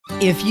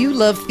If you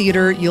love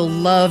theater, you'll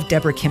love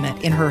Deborah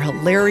Kimmett in her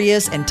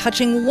hilarious and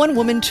touching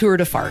one-woman tour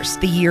de farce,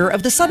 The Year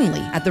of the Suddenly,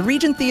 at the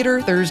Regent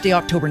Theatre, Thursday,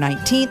 October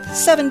 19th,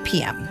 7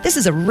 p.m. This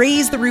is a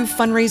Raise the Roof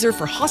fundraiser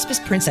for Hospice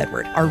Prince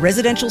Edward, our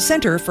residential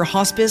centre for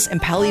hospice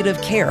and palliative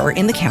care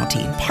in the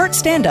county. Part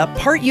stand-up,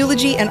 part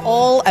eulogy, and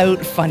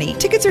all-out funny.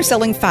 Tickets are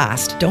selling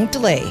fast. Don't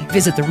delay.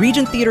 Visit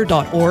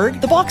theregenttheatre.org,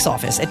 the box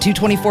office at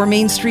 224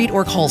 Main Street,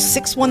 or call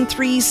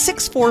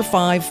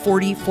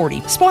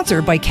 613-645-4040.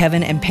 Sponsored by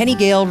Kevin and Penny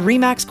Gale,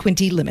 Remax Quinty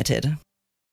Limited.